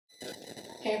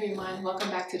Hey everyone, welcome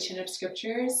back to Chin Up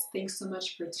Scriptures. Thanks so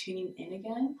much for tuning in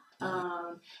again.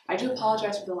 I do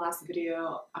apologize for the last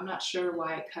video. I'm not sure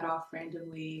why it cut off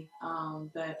randomly,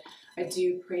 but I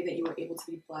do pray that you were able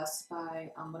to be blessed by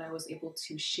what I was able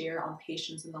to share on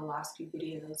patience in the last few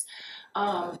videos.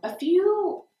 A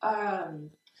few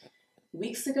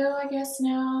weeks ago, I guess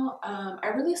now, I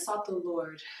really sought the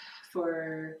Lord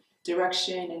for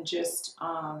direction and just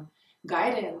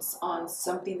guidance on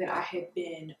something that I had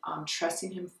been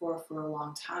trusting Him for a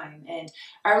long time. And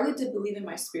I really did believe in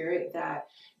my spirit that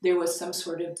there was some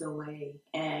sort of delay.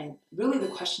 And really the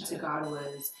question to God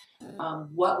was,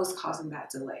 what was causing that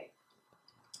delay?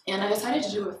 And I decided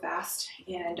to do a fast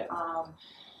and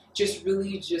just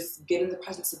really just get in the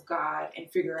presence of God and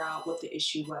figure out what the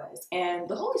issue was. And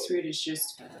the Holy Spirit is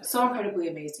just so incredibly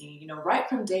amazing. You know, right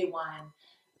from day one,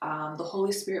 the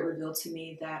Holy Spirit revealed to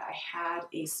me that I had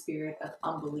a spirit of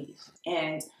unbelief.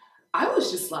 And I was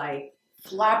just like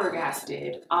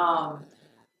flabbergasted.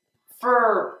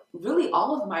 For really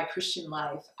all of my Christian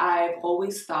life, I've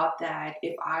always thought that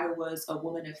if I was a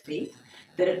woman of faith,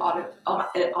 that it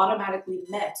automatically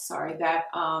meant, that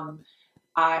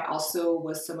I also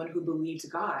was someone who believed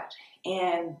God.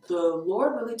 And the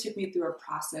Lord really took me through a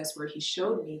process where He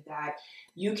showed me that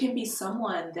you can be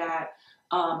someone that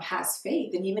has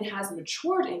faith and even has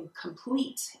matured in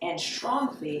complete and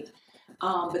strong faith,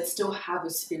 but still have a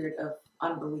spirit of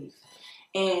unbelief.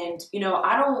 And, you know,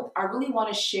 I really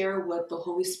want to share what the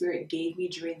Holy Spirit gave me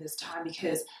during this time,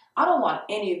 because I don't want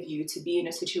any of you to be in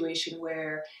a situation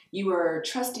where you are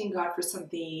trusting God for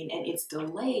something and it's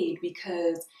delayed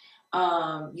because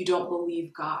you don't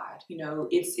believe God. You know,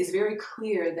 it's very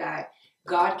clear that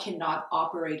God cannot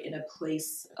operate in a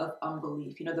place of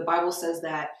unbelief. You know, the Bible says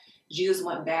that Jesus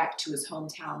went back to His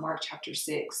hometown, Mark chapter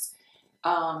 6,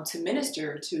 to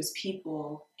minister to His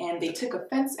people, and they took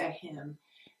offense at Him.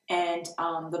 And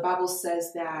the Bible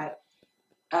says that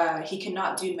He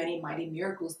cannot do many mighty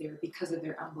miracles there because of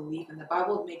their unbelief. And the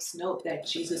Bible makes note that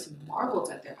Jesus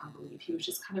marveled at their unbelief. He was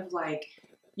just kind of like,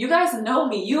 you guys know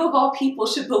me. You of all people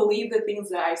should believe the things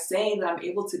that I say, that I'm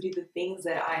able to do the things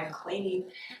that I am claiming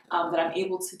that I'm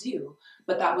able to do.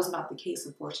 But that was not the case,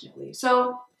 unfortunately.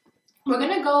 So we're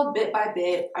going to go bit by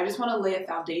bit. I just want to lay a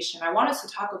foundation. I want us to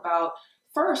talk about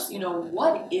first, you know,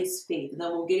 what is faith? And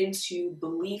then we'll get into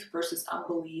belief versus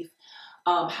unbelief.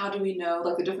 How do we know,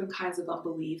 like, the different kinds of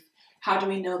unbelief? How do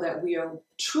we know that we are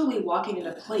truly walking in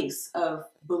a place of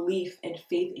belief and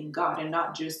faith in God and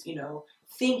not just, you know,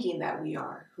 thinking that we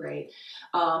are, right?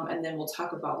 And then we'll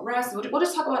talk about rest. We'll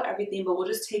just talk about everything, but we'll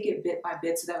just take it bit by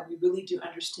bit so that we really do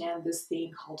understand this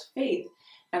thing called faith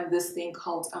and this thing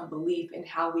called unbelief, and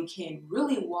how we can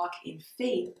really walk in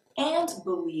faith and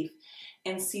belief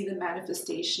and see the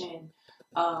manifestation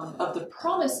of the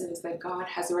promises that God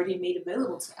has already made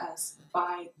available to us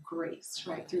by grace,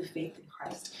 right, through faith in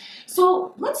Christ.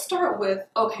 So let's start with,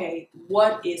 okay,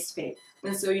 what is faith?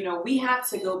 And so, you know, we have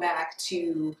to go back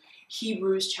to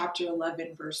Hebrews chapter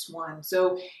 11, verse 1.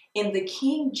 So in the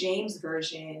King James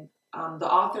Version, the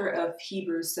author of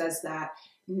Hebrews says that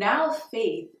now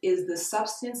faith is the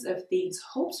substance of things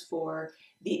hoped for,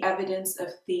 the evidence of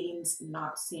things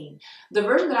not seen. The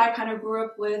version that I kind of grew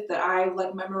up with, that I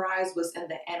like memorized, was in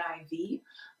the NIV.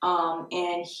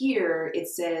 And here it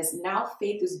says, now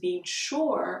faith is being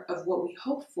sure of what we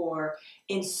hope for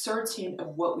and certain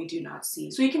of what we do not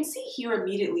see. So you can see here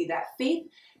immediately that faith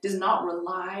does not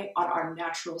rely on our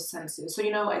natural senses. So,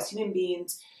 you know, as human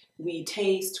beings, we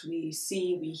taste, we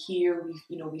see, we hear,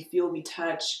 we feel, we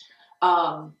touch.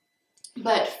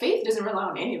 But faith doesn't rely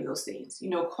on any of those things. You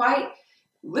know, quite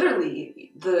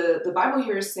literally, the Bible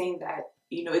here is saying that,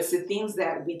 you know, it's the things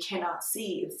that we cannot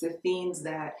see. It's the things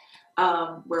that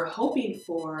we're hoping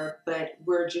for, but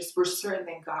we're certain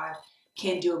that God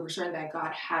can do it. We're certain that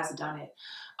God has done it.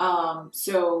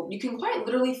 So you can quite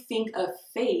literally think of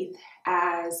faith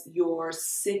as your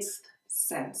sixth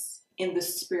sense in the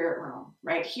spirit realm,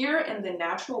 right? Here in the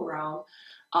natural realm,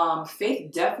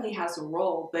 faith definitely has a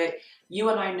role, but you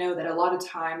and I know that a lot of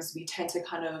times we tend to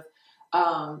kind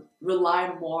of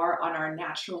rely more on our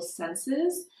natural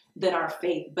senses than our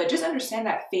faith. But just understand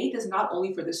that faith is not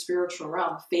only for the spiritual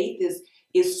realm. Faith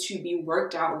is to be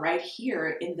worked out right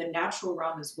here in the natural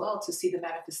realm as well, to see the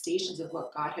manifestations of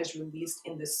what God has released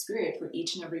in the spirit for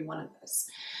each and every one of us.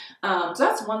 So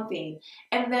that's one thing.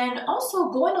 And then also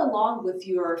going along with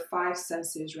your five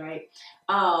senses, right?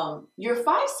 Your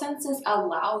five senses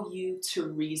allow you to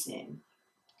reason.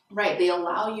 right? They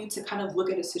allow you to kind of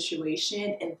look at a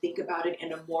situation and think about it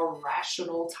in a more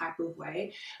rational type of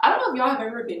way. I don't know if y'all have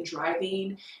ever been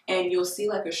driving and you'll see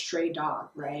like a stray dog,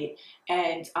 right?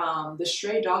 And the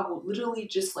stray dog will literally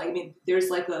just like, I mean, there's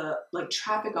like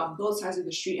traffic on both sides of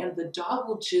the street, and the dog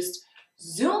will just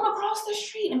zoom across the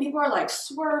street, and people are like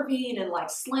swerving and like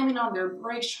slamming on their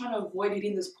brakes trying to avoid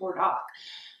hitting this poor dog.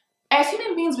 As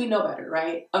human beings, we know better,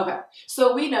 right? Okay,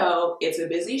 so we know it's a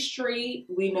busy street.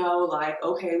 We know, like,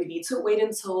 okay, we need to wait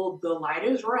until the light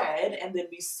is red, and then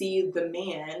we see the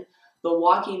man, the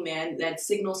walking man, that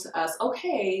signals to us,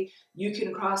 okay, you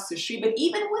can cross the street. But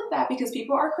even with that, because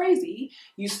people are crazy,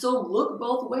 you still look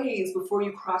both ways before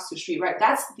you cross the street, right?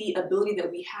 That's the ability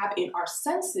that we have in our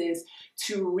senses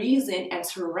to reason and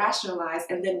to rationalize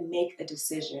and then make a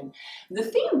decision. The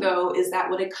thing, though, is that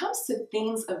when it comes to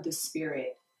things of the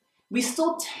spirit, we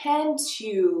still tend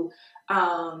to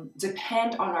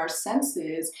depend on our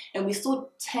senses, and we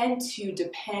still tend to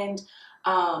depend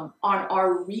on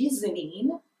our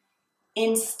reasoning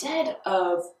instead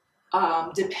of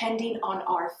depending on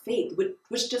our faith,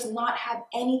 which does not have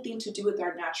anything to do with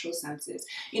our natural senses.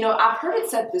 You know, I've heard it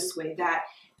said this way, that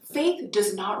faith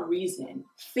does not reason.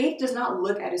 Faith does not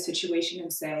look at a situation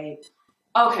and say,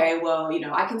 okay, well, you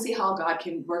know, I can see how God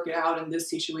can work it out in this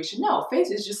situation. No,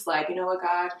 faith is just like, you know what,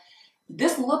 God,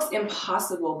 this looks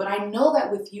impossible, but I know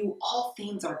that with you, all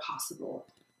things are possible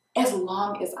as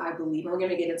long as I believe. And we're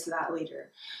going to get into that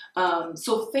later.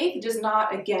 So faith does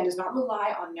not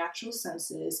rely on natural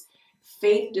senses.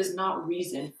 Faith does not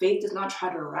reason. Faith does not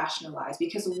try to rationalize,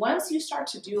 because once you start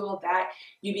to do all that,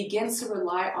 you begin to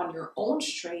rely on your own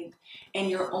strength and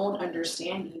your own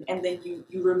understanding. And then you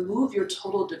remove your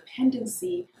total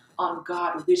dependency on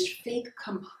God, which faith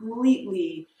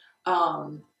completely,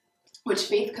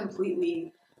 which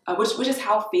is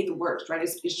how faith works, right?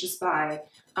 It's just by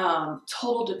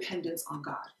total dependence on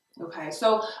God. Okay,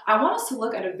 so I want us to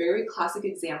look at a very classic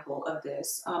example of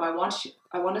this. I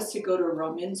want us to go to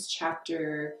Romans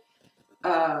chapter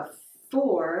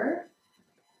 4,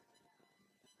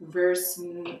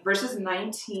 verses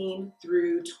 19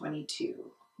 through 22.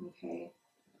 Okay,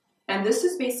 and this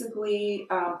is basically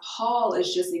Paul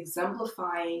is just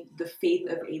exemplifying the faith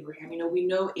of Abraham. You know, we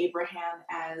know Abraham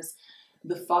as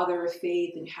the father of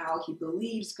faith, and how he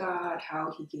believes God,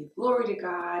 how he gave glory to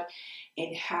God,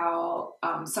 and how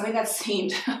something that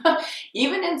seemed,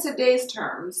 even in today's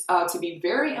terms, to be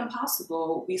very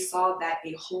impossible, we saw that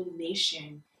a whole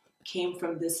nation came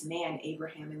from this man,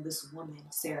 Abraham, and this woman,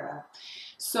 Sarah.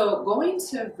 So going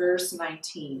to verse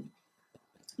 19,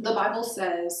 the Bible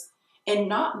says, and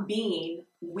not being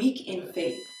weak in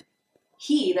faith,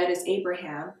 he, that is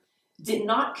Abraham, did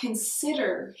not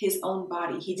consider his own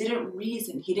body. He didn't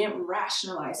reason. He didn't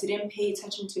rationalize. He didn't pay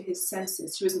attention to his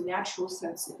senses, to his natural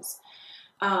senses.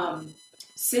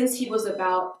 Since he was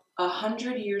about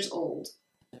 100 years old,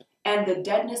 and the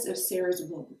deadness of Sarah's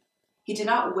womb, he did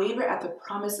not waver at the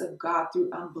promise of God through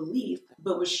unbelief,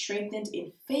 but was strengthened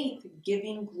in faith,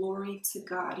 giving glory to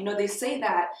God. You know, they say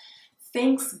that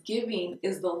thanksgiving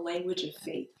is the language of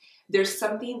faith. There's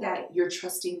something that you're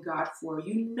trusting God for.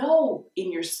 You know in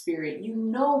your spirit, you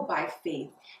know by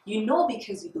faith, you know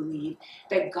because you believe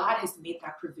that God has made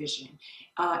that provision.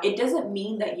 It doesn't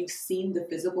mean that you've seen the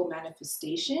physical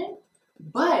manifestation,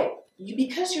 but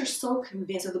because you're so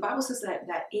convinced. So the Bible says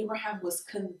that Abraham was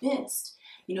convinced,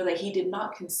 you know, that he did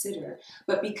not consider.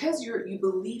 But because you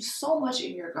believe so much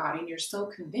in your God and you're so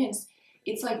convinced,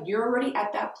 it's like you're already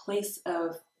at that place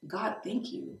of, God,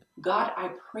 thank you. God, I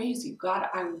praise you. God,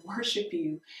 I worship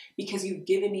you because you've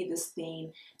given me this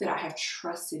thing that I have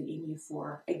trusted in you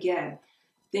for. Again,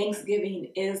 thanksgiving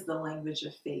is the language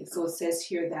of faith. So it says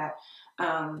here that,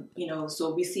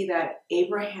 so we see that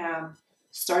Abraham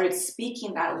started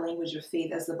speaking that language of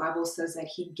faith, as the Bible says that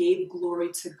he gave glory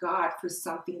to God for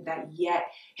something that yet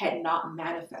had not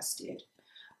manifested.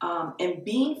 And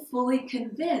being fully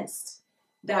convinced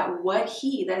that what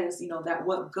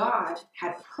God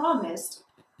had promised,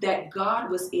 that God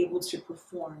was able to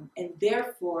perform, and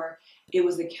therefore it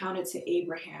was accounted to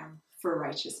Abraham for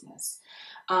righteousness.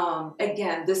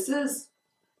 Again, this is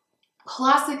a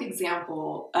classic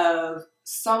example of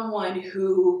someone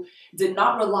who did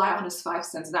not rely on his five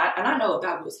senses. And I know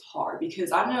that was hard,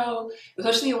 because I know,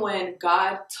 especially when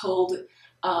God told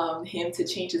him to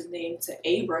change his name to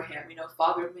Abraham,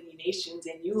 father of many nations,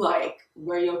 and you like,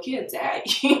 where your kids at?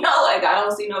 Like, I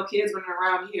don't see no kids running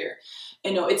around here.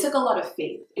 It took a lot of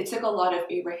faith. It took a lot of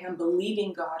Abraham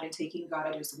believing God and taking God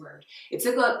at his word. It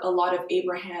took a lot of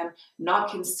Abraham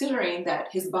not considering that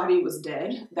his body was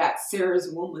dead, that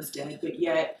Sarah's womb was dead, but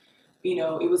yet,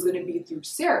 it was going to be through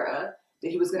Sarah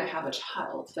that he was going to have a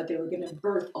child, that they were going to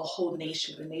birth a whole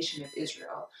nation, the nation of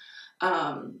Israel.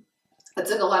 It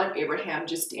took a lot of Abraham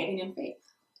just standing in faith,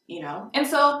 you know? And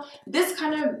so this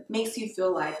kind of makes you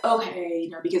feel like, okay, you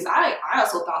know, because I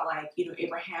also thought like, you know,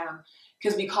 Abraham,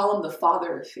 because we call him the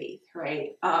father of faith,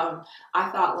 right? I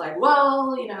thought like,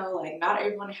 well, you know, like not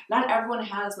everyone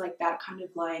has like that kind of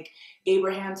like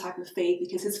Abraham type of faith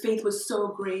because his faith was so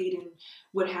great and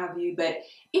what have you. But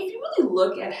if you really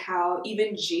look at how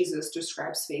even Jesus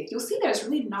describes faith, you'll see that it's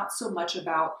really not so much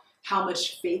about how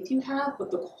much faith you have,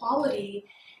 but the quality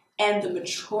and the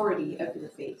maturity of your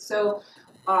faith. So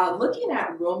looking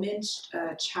at Romans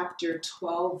chapter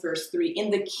 12, verse 3,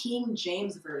 in the King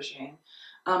James Version,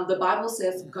 the Bible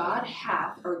says, God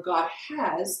hath, or God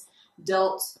has,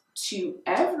 dealt to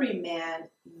every man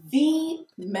the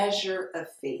measure of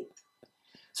faith.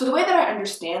 So the way that I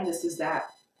understand this is that,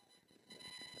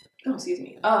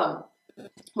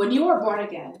 when you are born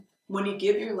again, when you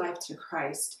give your life to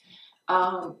Christ,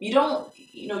 you don't,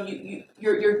 you know,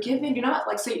 you're given, you're not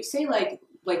like, say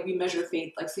like we measure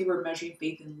faith, like say we're measuring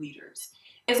faith in liters.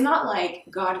 It's not like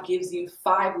God gives you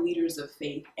 5 liters of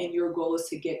faith and your goal is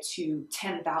to get to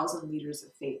 10,000 liters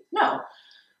of faith. No,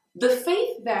 the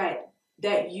faith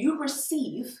that you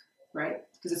receive, right?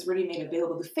 Because it's already made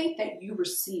available. The faith that you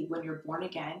receive when you're born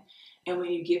again and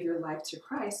when you give your life to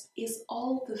Christ is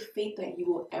all the faith that you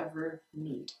will ever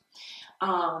need.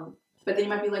 But then you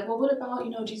might be like, well, what about,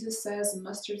 you know, Jesus says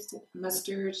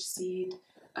mustard seed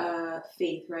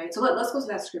faith, right? So let's go to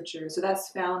that scripture. So that's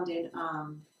found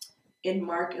in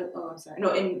Mark,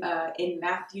 in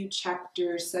Matthew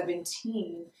chapter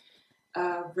 17,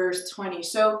 verse 20.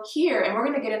 So here, and we're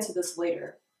going to get into this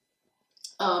later,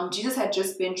 Jesus had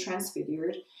just been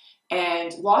transfigured,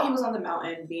 and while he was on the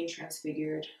mountain being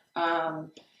transfigured, a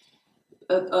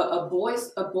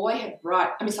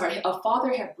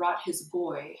father had brought his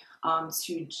boy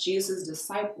to Jesus'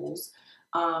 disciples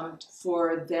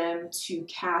for them to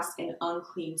cast an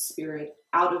unclean spirit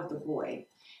out of the boy.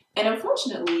 And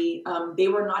unfortunately, they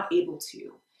were not able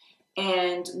to.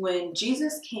 And when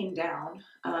Jesus came down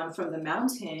from the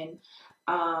mountain,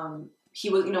 he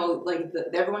was, you know, like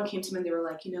everyone came to him and they were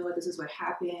like, you know what, this is what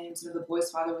happened. You know, the boy's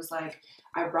father was like,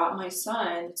 I brought my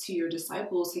son to your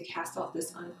disciples to cast out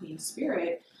this unclean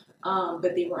spirit,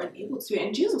 but they weren't able to.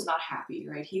 And Jesus was not happy,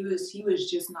 right? He was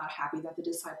just not happy that the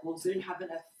disciples didn't have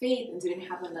enough faith and didn't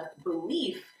have enough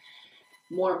belief,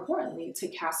 more importantly, to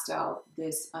cast out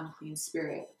this unclean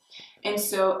spirit. And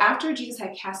so after Jesus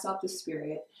had cast out the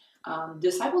spirit,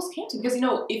 disciples came to him, because, you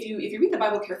know, if you read the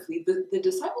Bible carefully, the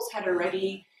disciples had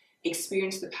already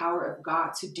experienced the power of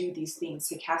God to do these things,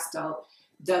 to cast out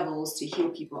devils, to heal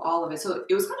people, all of it. So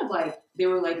it was kind of like, they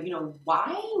were like, you know,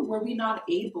 why were we not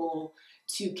able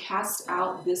to cast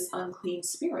out this unclean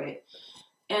spirit?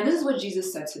 And this is what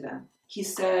Jesus said to them.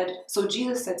 Jesus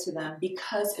said to them,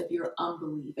 because of your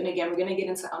unbelief. And again, we're going to get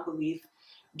into unbelief.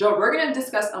 We're going to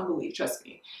discuss unbelief, trust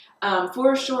me.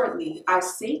 For shortly, I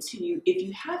say to you, if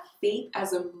you have faith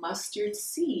as a mustard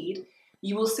seed,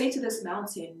 you will say to this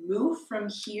mountain, move from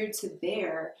here to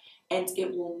there, and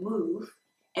it will move,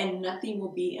 and nothing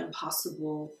will be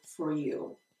impossible for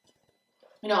you.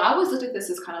 You know, I always looked at this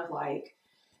as kind of like,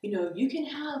 you know, you can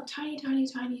have tiny, tiny,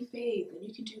 tiny faith, and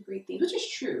you can do great things, which is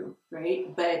true,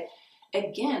 right? But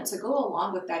again, to go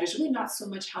along with that, it's really not so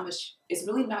much how much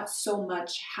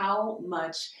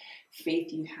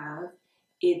faith you have.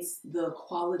 It's the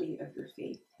quality of your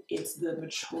faith. It's the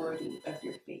maturity of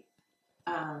your faith.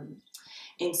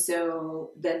 And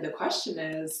so then the question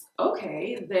is,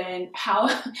 okay, then how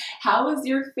is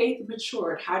your faith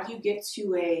matured? How do you get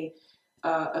to a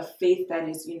faith that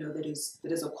is, you know, that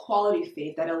is a quality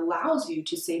faith that allows you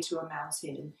to say to a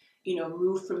mountain, you know,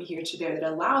 move from here to there, that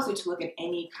allows you to look at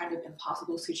any kind of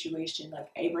impossible situation like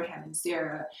Abraham and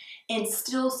Sarah and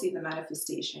still see the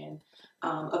manifestation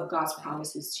of God's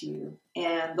promises to you?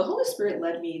 And the Holy Spirit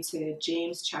led me to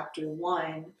James chapter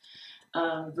 1,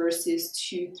 verses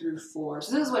 2 through 4.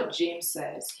 So this is what James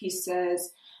says. He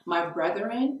says, my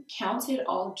brethren, count it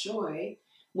all joy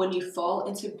when you fall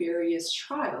into various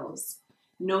trials,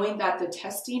 knowing that the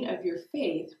testing of your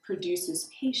faith produces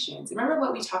patience. Remember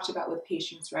what we talked about with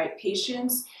patience, right?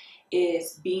 Patience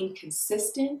is being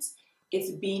consistent.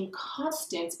 It's being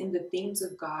constant in the things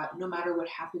of God, no matter what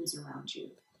happens around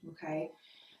you, okay?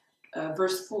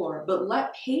 Verse 4, but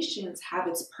let patience have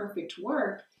its perfect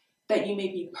work, that you may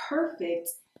be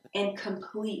perfect and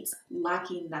complete,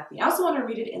 lacking nothing. I also want to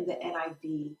read it in the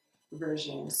NIV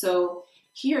version. So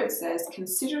here it says,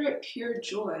 consider it pure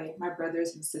joy, my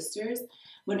brothers and sisters,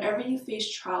 whenever you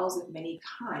face trials of many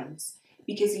kinds,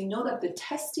 because you know that the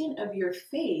testing of your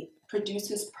faith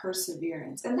produces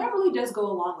perseverance. And that really does go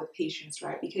along with patience,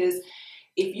 right? Because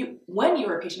when you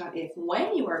are patient, not if,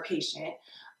 when you are patient,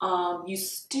 you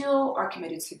still are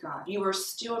committed to God. You are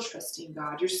still trusting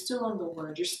God. You're still in the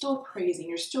Word. You're still praising.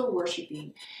 You're still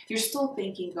worshiping. You're still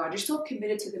thanking God. You're still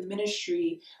committed to the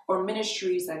ministry or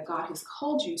ministries that God has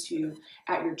called you to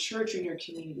at your church or in your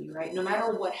community, right? No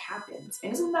matter what happens.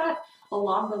 And isn't that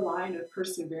along the line of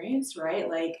perseverance, right?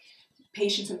 Like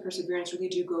patience and perseverance really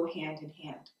do go hand in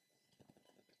hand.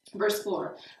 Verse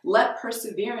 4, let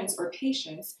perseverance or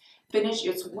patience finish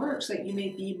its work so that you may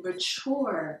be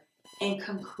mature and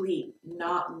complete,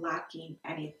 not lacking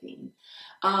anything.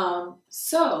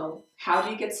 So how do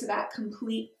you get to that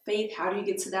complete faith? How do you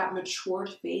get to that matured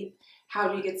faith? How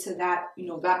do you get to that,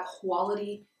 that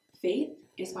quality faith?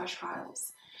 Is by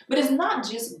trials. But it's not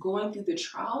just going through the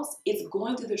trials, it's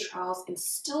going through the trials and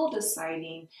still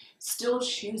deciding, still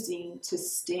choosing to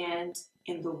stand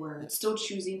in the Word, still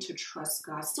choosing to trust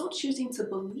God, still choosing to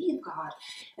believe God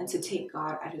and to take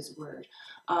God at His word.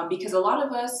 Because a lot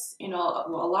of us, a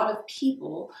lot of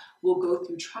people will go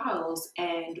through trials,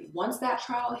 and once that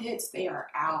trial hits, they are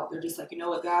out. They're just like, you know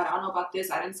what, God, I don't know about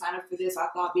this. I didn't sign up for this. I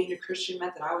thought being a Christian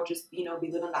meant that I would just, be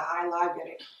living the high life.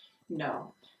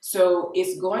 No. So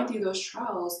it's going through those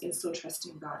trials and still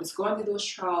trusting God. It's going through those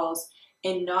trials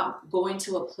and not going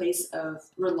to a place of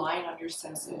relying on your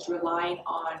senses, relying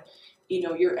on,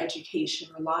 your education,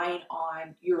 relying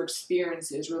on your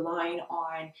experiences, relying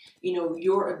on,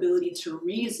 your ability to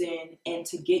reason and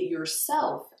to get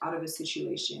yourself out of a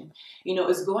situation.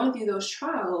 It's going through those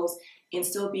trials and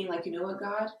still being like, you know what,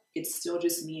 God, it's still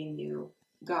just me and you.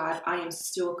 God, I am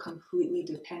still completely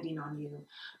depending on you.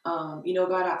 God,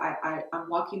 I'm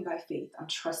walking by faith. I'm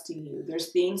trusting you.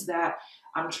 There's things that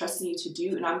I'm trusting you to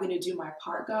do, and I'm going to do my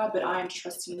part, God, but I am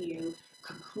trusting you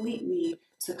completely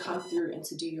to come through and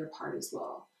to do your part as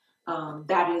well.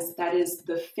 That is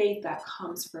the faith that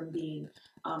comes from being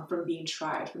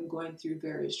tried, from going through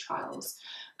various trials.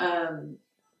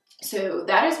 So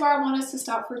that is where I want us to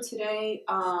stop for today.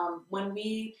 When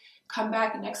we come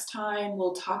back next time,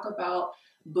 we'll talk about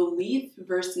belief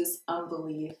versus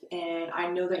unbelief. And I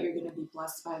know that you're going to be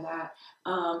blessed by that.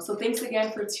 So thanks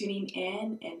again for tuning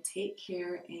in, and take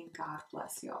care, and God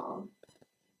bless y'all.